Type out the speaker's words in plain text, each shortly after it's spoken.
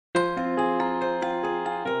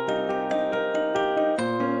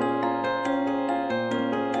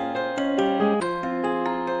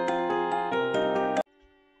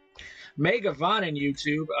Mega Von in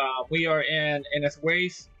YouTube. We are in Eneth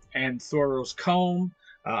Waith and Thoros Comb.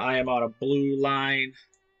 I am on a blue line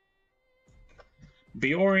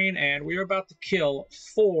BEORNING, and we are about to kill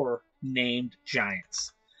 4 named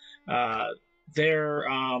giants. They're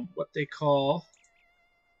what they call...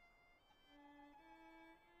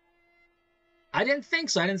 I didn't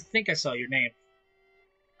think so. I didn't think I saw your name.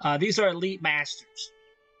 These are Elite Masters.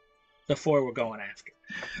 The 4 we're going after.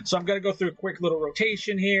 So I'm going to go through a quick little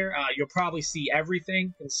rotation here. You'll probably see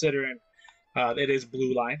everything, considering it is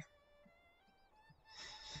blue line.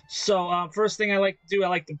 So first thing I like to do, I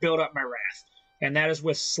like to build up my wrath. And that is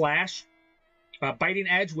with Slash. Biting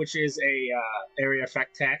Edge, which is a area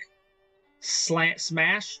effect attack.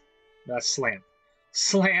 Smash. Slam.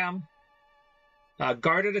 Slam.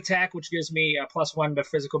 Guarded Attack, which gives me a +1 to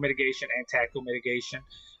physical mitigation and tactical mitigation,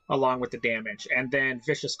 along with the damage. And then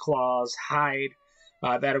Vicious Claws, Hide.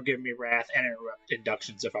 That'll give me Wrath and Interrupt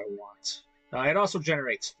inductions if I want. It also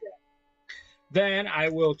generates Threat. Then I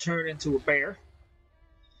will turn into a bear.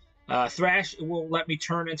 Thrash will let me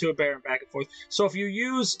turn into a bear and back and forth. So if you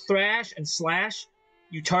use Thrash and Slash,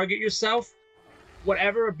 you target yourself,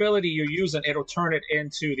 whatever ability you're using, it'll turn it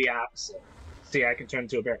into the opposite. See, I can turn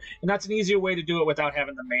into a bear. And that's an easier way to do it without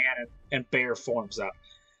having the man and bear forms up.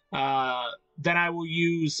 Then I will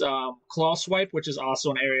use Claw Swipe, which is also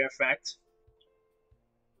an area effect.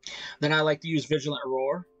 Then I like to use Vigilant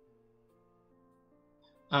Roar.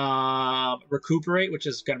 Recuperate, which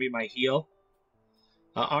is going to be my heal.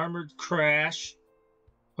 Armored Crash,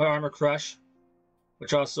 or Armor Crush,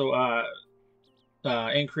 which also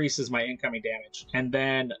increases my incoming damage. And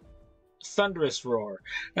then Thunderous Roar.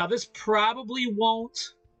 Now this probably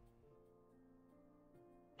won't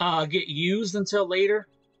get used until later,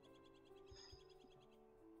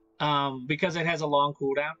 because it has a long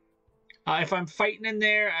cooldown. If I'm fighting in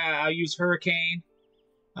there, I'll use Hurricane.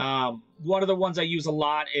 One of the ones I use a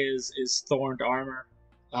lot is Thorned Armor.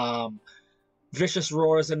 Vicious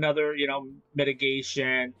Roar is another,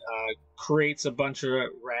 mitigation. Creates a bunch of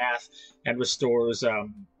wrath and restores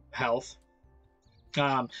health.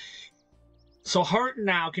 So Heart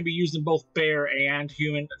now can be used in both bear and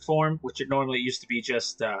human form, which it normally used to be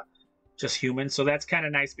just human. So that's kind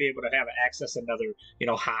of nice to be able to have access another,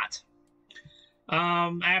 hot.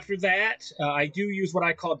 After that, I do use what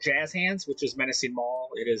I call Jazz Hands, which is Menacing Maul.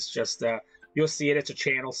 It is just, you'll see it, it's a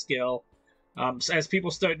channel skill. So as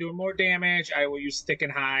people start doing more damage, I will use Stick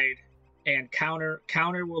and Hide, and Counter.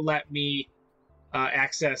 Counter will let me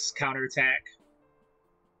access counterattack.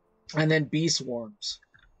 And then Bee Swarms.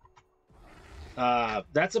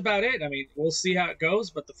 That's about it. I mean, we'll see how it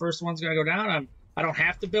goes, but the first one's going to go down. I don't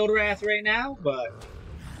have to build Wrath right now, but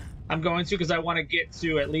I'm going to because I want to get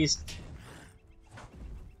to at least...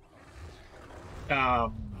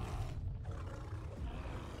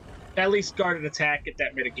 Guarded Attack, get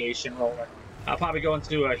that mitigation rolling. I'll probably go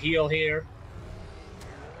into a heal here.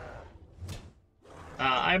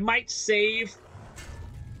 I might save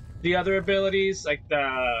the other abilities, like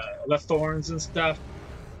the thorns and stuff.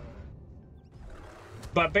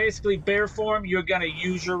 But basically, bear form, you're going to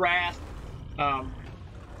use your wrath.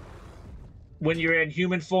 When you're in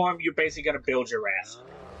human form, you're basically going to build your wrath.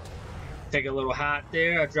 Take a little hot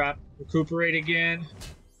there. I drop Recuperate again.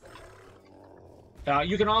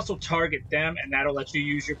 You can also target them, and that'll let you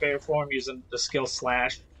use your bear form using the skill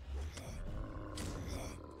Slash.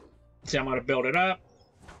 See, I'm going to build it up.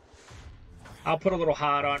 I'll put a little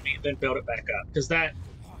hot on me, then build it back up. Because that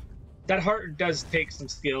heart does take some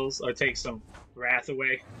skills, or take some wrath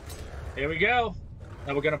away. Here we go.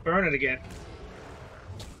 Now we're going to burn it again.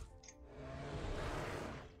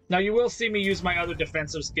 Now you will see me use my other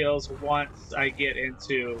defensive skills once I get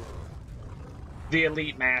into the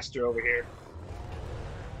Elite Master over here.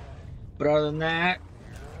 But other than that,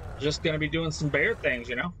 just going to be doing some bear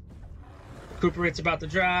things, Recuperate's about to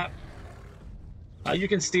drop. You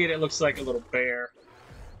can see it looks like a little bear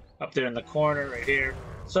up there in the corner right here.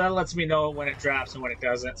 So that lets me know when it drops and when it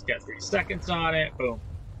doesn't. It's got 3 seconds on it. Boom.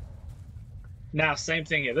 Now, same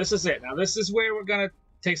thing here. This is it. Now, this is where we're going to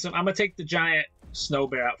take some... I'm going to take the giant snow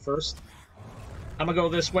bear out first. I'm going to go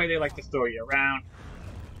this way. They like to throw you around.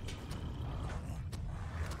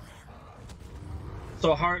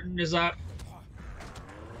 So Hearten is up,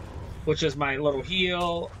 which is my little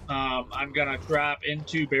heal. I'm going to drop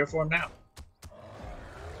into bear form now.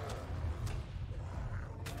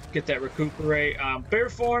 Get that Recuperate. Bear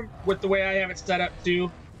form, with the way I have it set up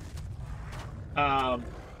too,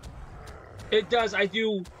 it does, I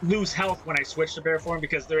do lose health when I switch to bear form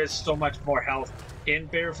because there is so much more health in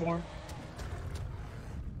bear form.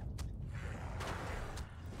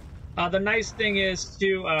 The nice thing is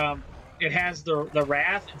too, it has the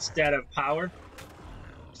wrath instead of power.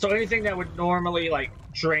 So anything that would normally like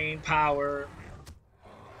drain power,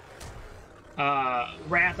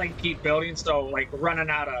 wrath I can keep building. So like running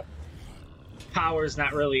out of power is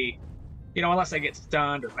not really, you know, unless I get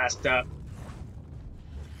stunned or messed up.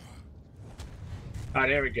 All right,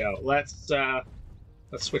 there we go. Let's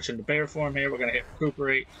switch into bear form here. We're gonna hit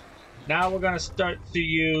recuperate. Now we're gonna start to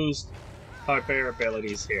use our bear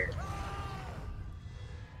abilities here.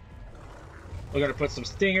 We're gonna put some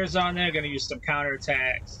stingers on there. Gonna use some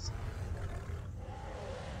counterattacks.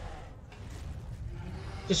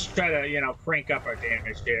 Just try to, you know, crank up our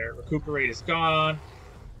damage here. Recuperate is gone.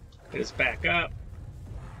 It is back up.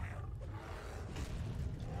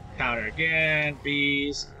 Counter again.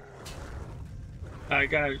 Bees. Now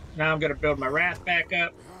I'm gonna build my wrath back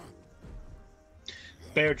up.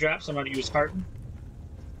 Bear drops. I'm gonna use Hearten.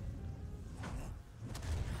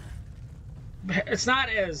 It's not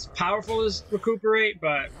as powerful as recuperate,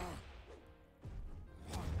 but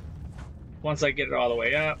once I get it all the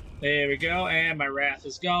way up, there we go. And my wrath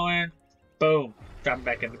is going. Boom. Dropping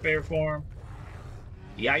back into bear form.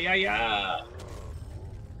 Yeah, yeah, yeah. All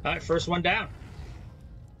right, first one down.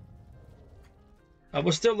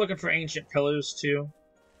 We're still looking for ancient pillars too.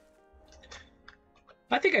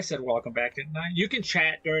 I think I said welcome back, didn't I? You can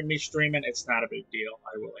chat during me streaming. It's not a big deal.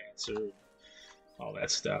 I will answer all that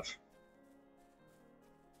stuff.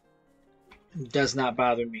 It does not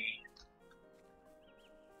bother me.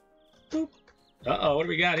 Boop. Uh-oh, what do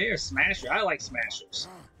we got here? Smasher. I like smashers.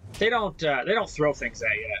 They don't throw things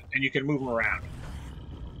at you, and you can move them around.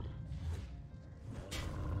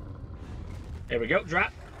 There we go.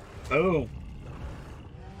 Drop. Boom.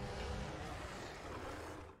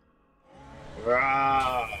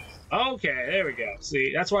 Okay, there we go.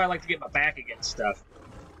 See, that's why I like to get my back against stuff.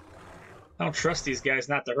 I don't trust these guys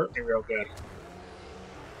not to hurt me real good.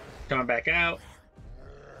 Coming back out.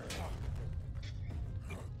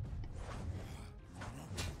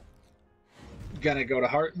 Gonna go to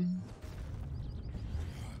Hearten.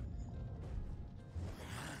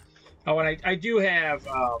 Oh, and I do have,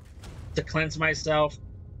 to cleanse myself,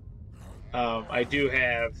 I do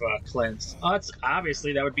have cleanse. Oh, it's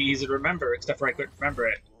obviously that would be easy to remember, except for I couldn't remember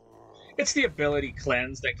it. It's the ability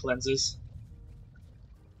cleanse that cleanses.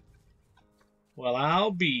 Well,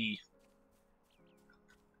 I'll be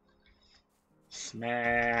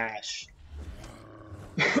smash.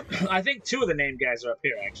 I think two of the name guys are up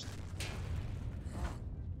here actually.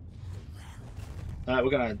 We're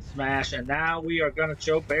gonna smash, and now we are gonna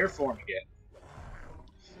show bear form again.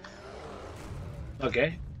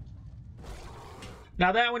 Okay.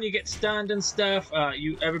 Now that when you get stunned and stuff,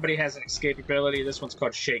 everybody has an escape ability. This one's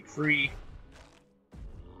called Shake Free.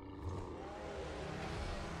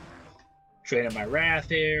 Draining my wrath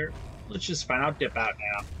here. Let's just fine. I'll dip out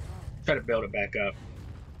now. Try to build it back up.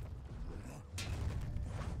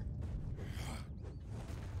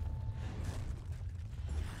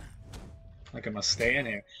 I think I must stay in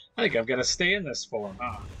here. I think I'm gonna stay in this form,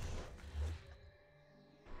 huh?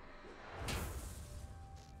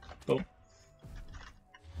 Boom.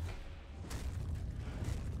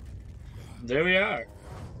 There we are.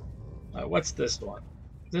 What's this one?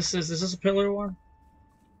 Is this a pillar one?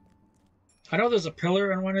 I know there's a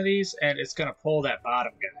pillar in one of these, and it's gonna pull that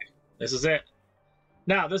bottom guy. This is it.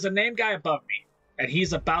 Now, there's a name guy above me, and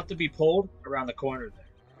he's about to be pulled around the corner there.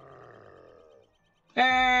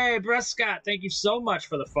 Hey, Brett Scott, thank you so much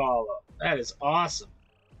for the follow. That is awesome.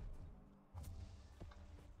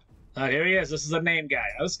 Here he is. This is a name guy.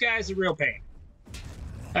 Now, this guy's a real pain.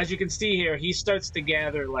 As you can see here, he starts to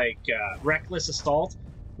gather like Reckless Assault,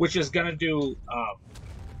 which is going to do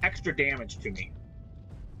extra damage to me.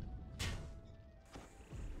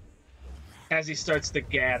 As he starts to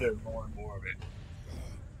gather more and more of it.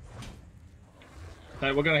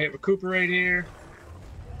 We're going to hit Recuperate here.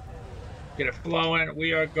 Get it flowing.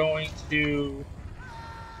 We are going to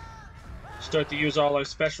start to use all our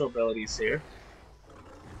special abilities here.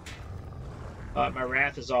 My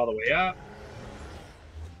Wrath is all the way up.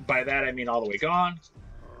 By that, I mean all the way gone.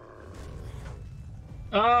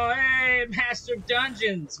 Oh, hey, Master of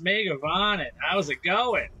Dungeons, Megavonin. How's it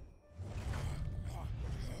going?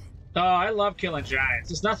 Oh, I love killing giants.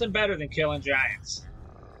 There's nothing better than killing giants.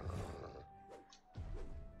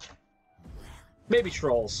 Maybe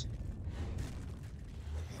trolls.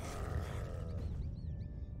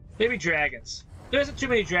 Maybe dragons. There isn't too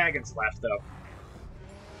many dragons left, though.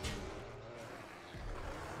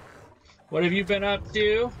 What have you been up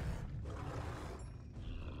to?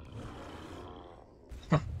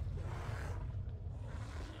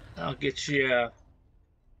 I'll get you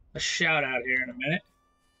a shout out here in a minute.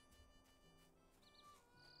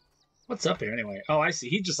 What's up here anyway? Oh, I see.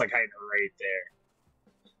 He's just like hiding right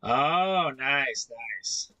there. Oh, nice,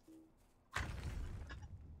 nice.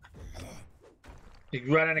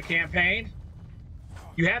 You run on a campaign?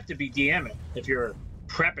 You have to be DMing if you're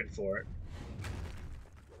prepping for it.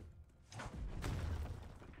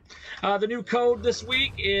 The new code this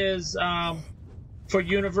week is for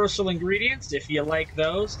universal ingredients, if you like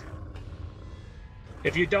those.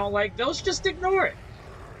 If you don't like those, just ignore it.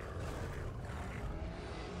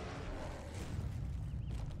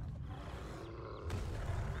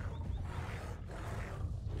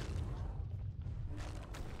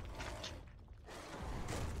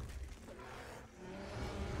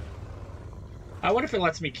 I wonder if it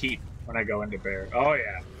lets me keep when I go into bear. Oh,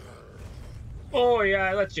 yeah. Oh,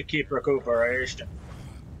 yeah, it lets you keep recuperation.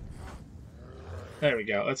 There we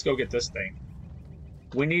go. Let's go get this thing.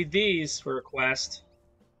 We need these for a quest.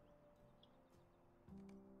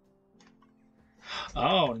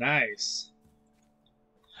 Oh, nice.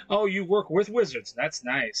 Oh, you work with wizards. That's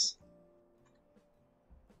nice.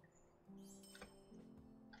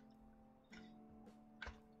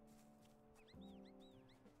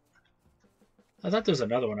 I thought there was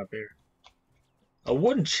another one up here. A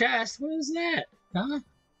wooden chest? What is that? Huh?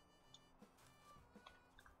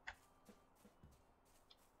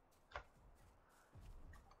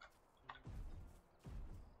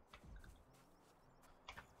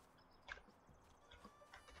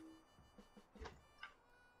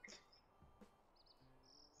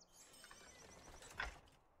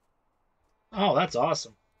 Oh, that's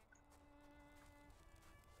awesome.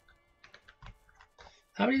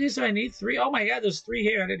 How many of these do I need? 3? Oh my god, there's 3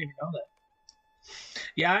 here. I didn't even know that.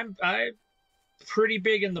 Yeah, I'm pretty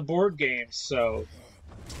big in the board games, so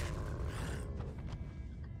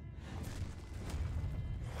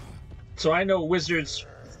I know wizards.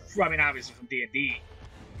 I mean, obviously from D&D.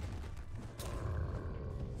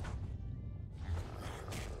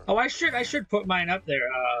 Oh, I should put mine up there.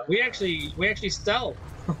 We actually sell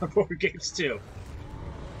board games too.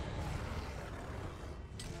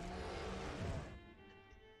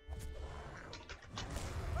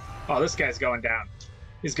 Oh, this guy's going down.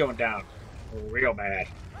 He's going down real bad.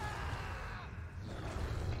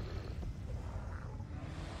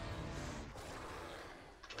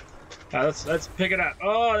 Let's pick it up.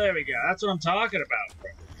 Oh, there we go. That's what I'm talking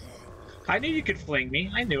about. I knew you could fling me.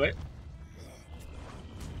 I knew it.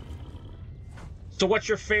 So what's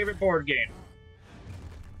your favorite board game?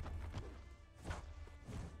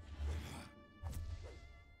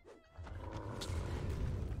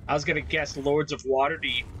 I was gonna guess Lords of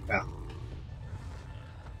Waterdeep. Oh.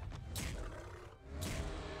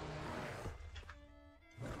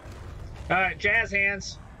 Alright, jazz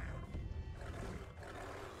hands.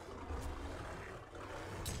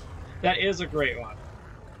 That is a great one.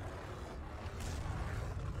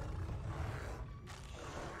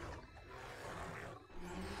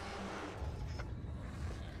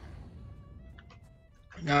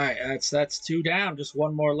 Alright, that's 2 down, just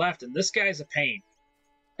 1 more left, and this guy's a pain.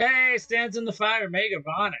 Hey, stands in the fire, Mega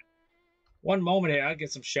Bonnet. One moment here, I'll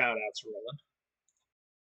get some shout-outs rolling.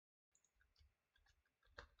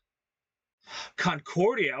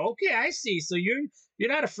 Concordia, okay, I see. So you're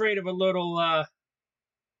not afraid of a little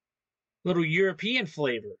little European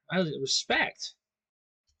flavor. I respect.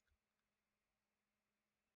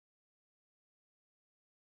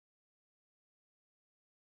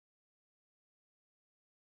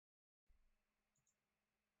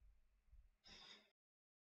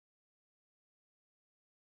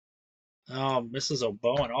 Oh, Mrs.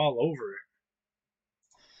 O'Bowen all over it.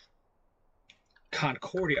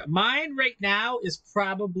 Concordia. Mine right now is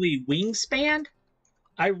probably Wingspan.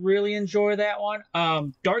 I really enjoy that one.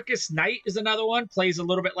 Darkest Night is another one. Plays a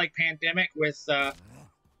little bit like Pandemic with...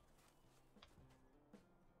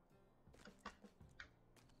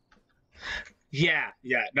 Yeah.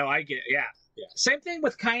 No, I get it. Yeah. Same thing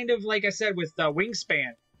with kind of, like I said, with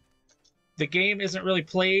Wingspan. The game isn't really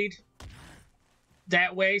played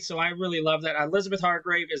that way, so I really love that. Elizabeth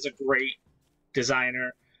Hargrave is a great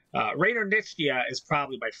designer. Rainer Nitschke is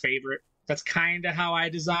probably my favorite. That's kind of how I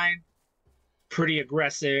design. Pretty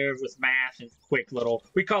aggressive with math and quick little...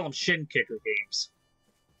 We call them shin kicker games.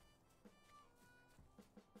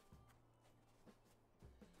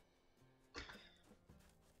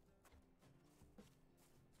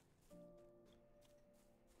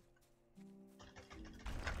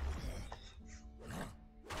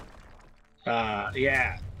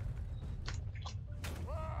 Yeah.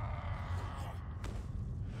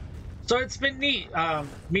 So it's been neat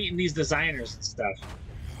meeting these designers and stuff.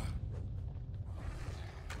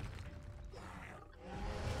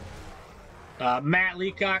 Matt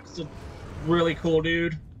Leacock's a really cool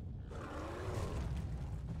dude.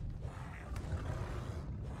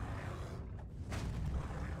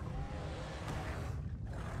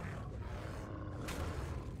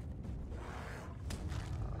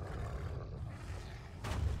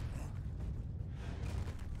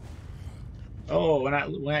 Oh, when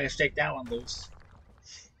I shake that one loose.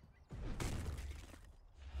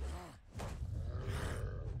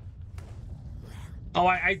 Oh,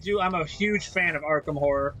 I do. I'm a huge fan of Arkham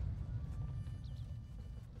Horror.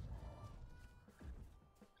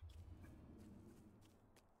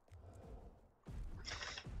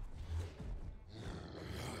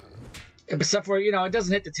 Except for, you know, it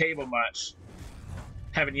doesn't hit the table much.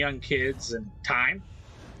 Having young kids and time.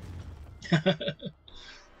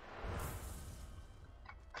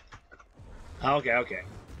 Okay, okay.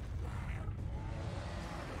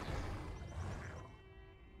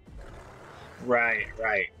 Right,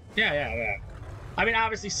 right. Yeah, yeah, yeah. I mean,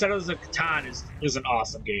 obviously, Settlers of Catan is an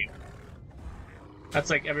awesome game.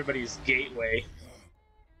 That's like everybody's gateway.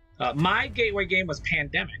 My gateway game was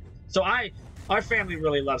Pandemic. So our family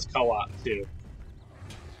really loves co-op too.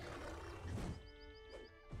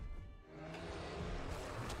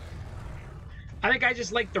 I think I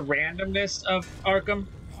just like the randomness of Arkham,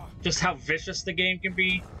 just how vicious the game can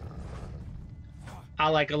be. I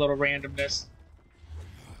like a little randomness.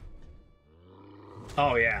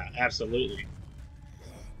 Oh yeah, absolutely.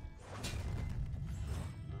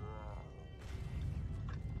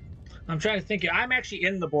 I'm trying to think. I'm actually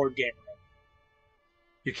in the board game room.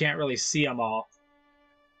 You can't really see them all.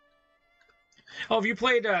 Oh, have you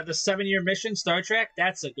played the 7-Year Mission Star Trek?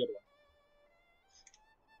 That's a good one.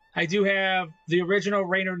 I do have the original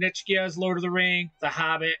Rainer Nitschke's Lord of the Ring, The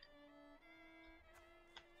Hobbit.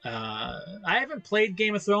 I haven't played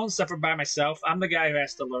Game of Thrones except for by myself. I'm the guy who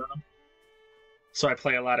has to learn them. So I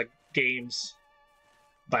play a lot of games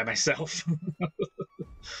by myself.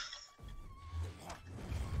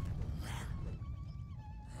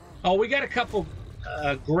 Oh, we got a couple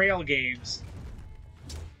Grail games.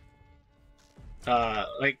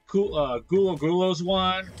 Like Gulo Gulo's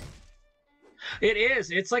one. It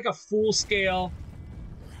is. It's like a full scale.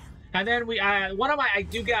 And then I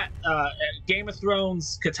do got Game of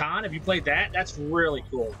Thrones Catan. Have you played that? That's really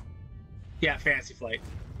cool. Yeah, Fantasy Flight.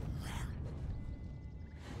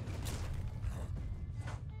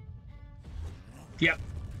 Yep.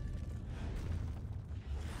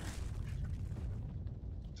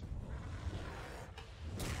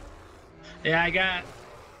 Yeah, I got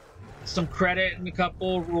some credit in a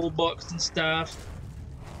couple rule books and stuff.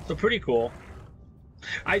 So pretty cool.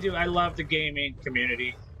 I do. I love the gaming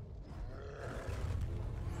community.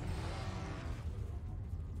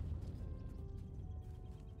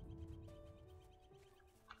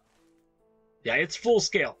 Yeah, it's full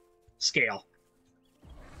scale.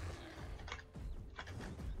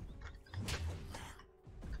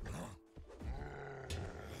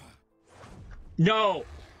 No.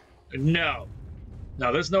 No.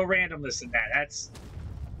 No, there's no randomness in that. That's...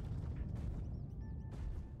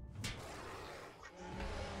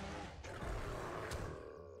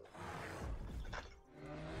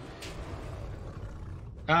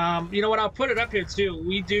 you know what? I'll put it up here too.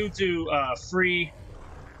 We do free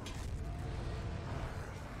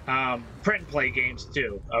print and play games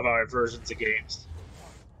too of our versions of games.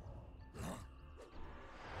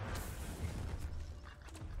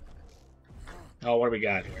 Oh, what do we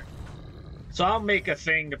got here? So I'll make a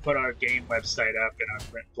thing to put our game website up in our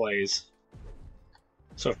print plays.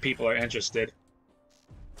 So if people are interested.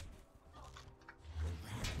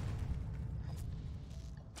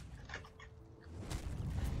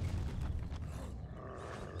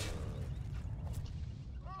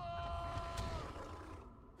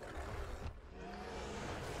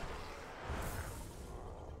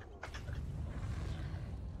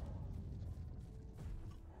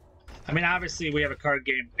 I mean, obviously, we have a card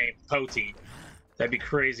game named Poteen. That'd be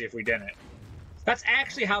crazy if we didn't. That's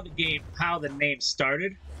actually how the name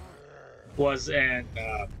started. Was in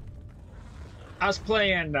I was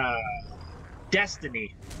playing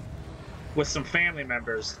Destiny with some family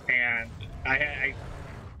members, and I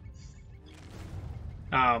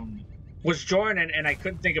was joining, and I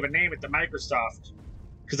couldn't think of a name at the Microsoft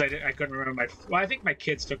because I couldn't remember my. Well, I think my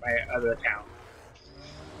kids took my other account.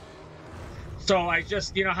 So I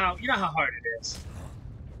just, you know how hard it is.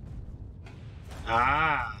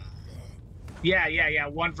 Ah, yeah.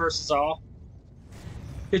 One versus all.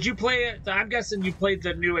 Did you play it? I'm guessing you played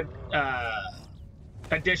the new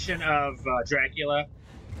edition of Dracula,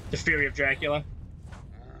 The Fury of Dracula.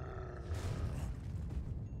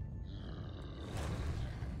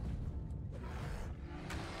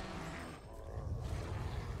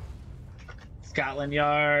 Scotland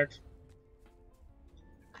Yard.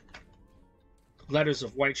 Letters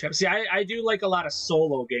of Whitechapel. See, I do like a lot of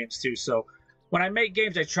solo games too, so when I make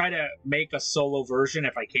games, I try to make a solo version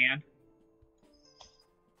if I can.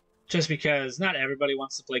 Just because not everybody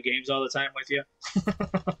wants to play games all the time with you.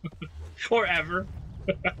 Or ever.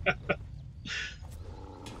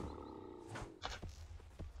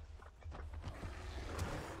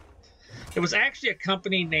 It was actually a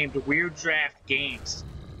company named Weird Draft Games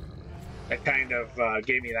that kind of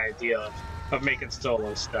gave me the idea of making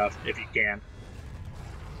solo stuff, if you can.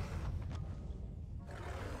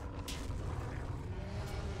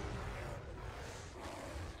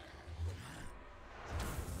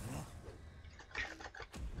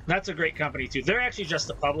 That's a great company, too. They're actually just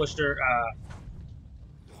a publisher.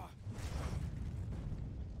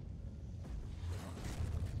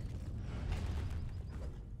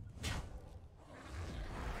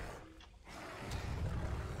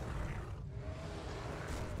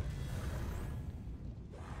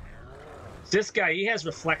 This guy, he has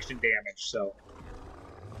reflection damage, so...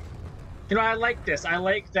 You know, I like this. I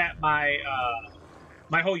like that my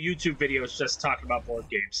my whole YouTube video is just talking about board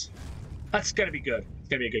games. That's gonna be good. It's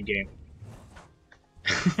gonna be a good game.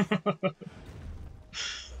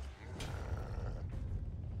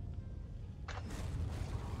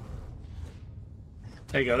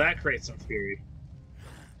 There you go. That creates some fury.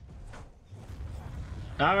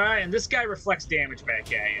 Alright, and this guy reflects damage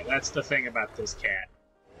back at you. That's the thing about this cat.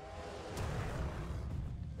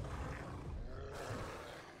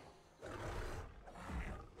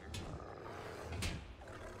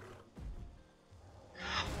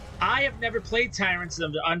 I have never played Tyrants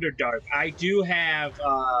of the Underdark. I do have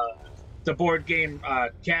the board game,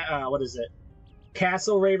 what is it?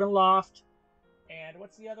 Castle Ravenloft. And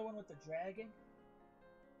what's the other one with the dragon?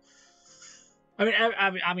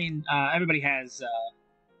 I mean, everybody has,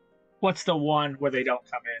 what's the one where they don't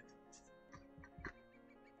come in?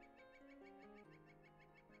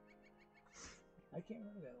 I can't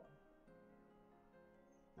remember that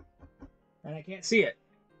one. And I can't see it.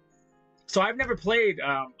 So I've never played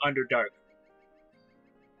Underdark.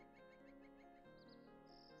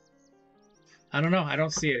 I don't know. I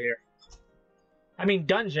don't see it here. I mean,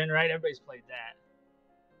 Dungeon, right? Everybody's played that.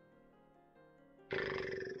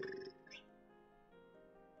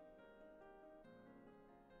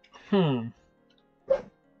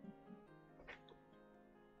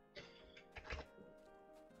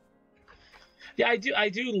 Yeah, I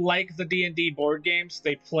do like the D&D board games.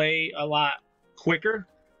 They play a lot quicker.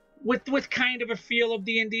 With kind of a feel of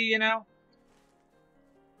D&D, you know?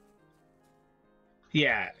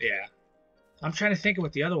 Yeah. I'm trying to think of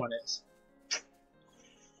what the other one is.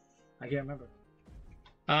 I can't remember.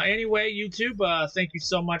 Anyway, YouTube, thank you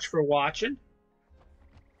so much for watching.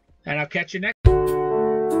 And I'll catch you next